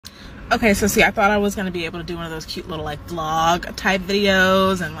Okay, so see, I thought I was going to be able to do one of those cute little like vlog type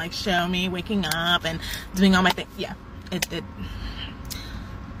videos and like show me waking up and doing all my things. Yeah, it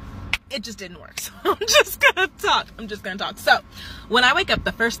just didn't work. So I'm just gonna talk. So when I wake up,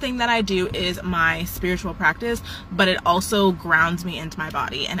 the first thing that I do is my spiritual practice, but it also grounds me into my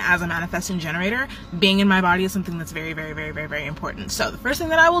body. And as a manifesting generator, being in my body is something that's very, very, very, very, very important. So the first thing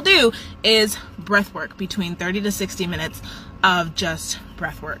that I will do is breath work, between 30 to 60 minutes of just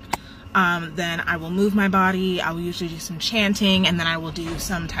breath work. Then I will move my body. I will usually do some chanting, and then I will do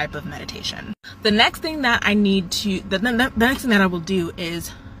some type of meditation. The next thing that I will do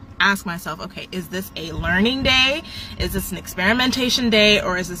is ask myself, okay, is this a learning day? Is this an experimentation day?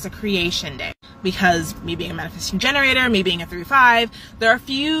 Or is this a creation day? Because me being a manifesting generator, me being a 3-5, there are a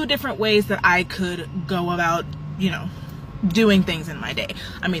few different ways that I could go about, you know, doing things in my day.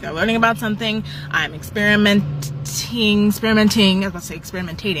 I'm either learning about something, I'm experimenting,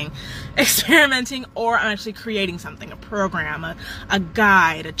 or I'm actually creating something, a program, a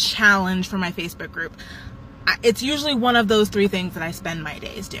guide, a challenge for my Facebook group. It's usually one of those three things that I spend my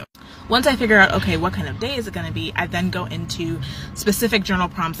days doing. Once I figure out, okay, what kind of day is it going to be, I then go into specific journal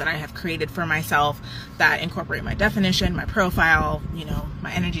prompts that I have created for myself that incorporate my definition, my profile, you know,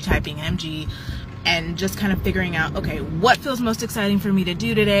 my energy type being MG, and just kind of figuring out, okay, what feels most exciting for me to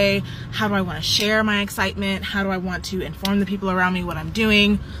do today? How do I want to share my excitement? How do I want to inform the people around me what I'm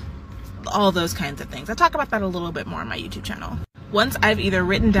doing? All those kinds of things. I talk about that a little bit more on my YouTube channel. Once I've either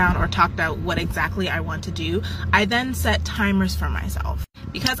written down or talked out what exactly I want to do, I then set timers for myself.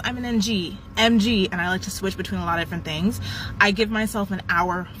 Because I'm an MG, and I like to switch between a lot of different things, I give myself an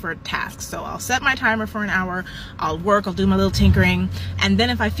hour for tasks. So I'll set my timer for an hour, I'll work, I'll do my little tinkering, and then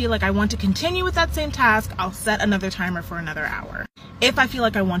if I feel like I want to continue with that same task, I'll set another timer for another hour. If I feel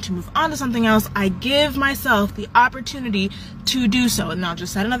like I want to move on to something else, I give myself the opportunity to do so, and I'll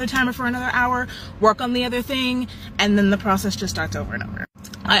just set another timer for another hour, work on the other thing, and then the process just starts over and over.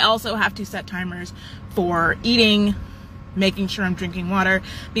 I also have to set timers for eating, making sure I'm drinking water,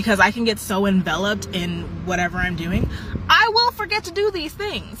 because I can get so enveloped in whatever I'm doing, I will forget to do these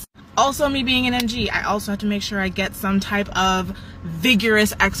things. Also, me being an MG, I also have to make sure I get some type of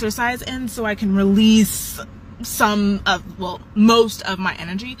vigorous exercise in so I can release most of my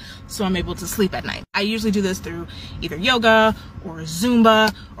energy so I'm able to sleep at night. I usually do this through either yoga or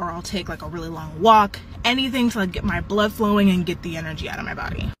Zumba, or I'll take like a really long walk, anything to like get my blood flowing and get the energy out of my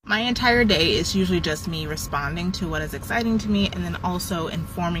body. My entire day is usually just me responding to what is exciting to me, and then also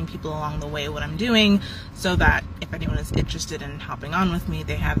informing people along the way what I'm doing, so that if anyone is interested in hopping on with me,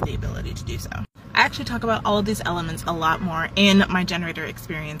 they have the ability to do so. I actually talk about all of these elements a lot more in my generator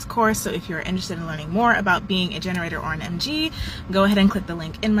experience course, so if you're interested in learning more about being a generator or an MG, go ahead and click the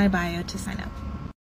link in my bio to sign up.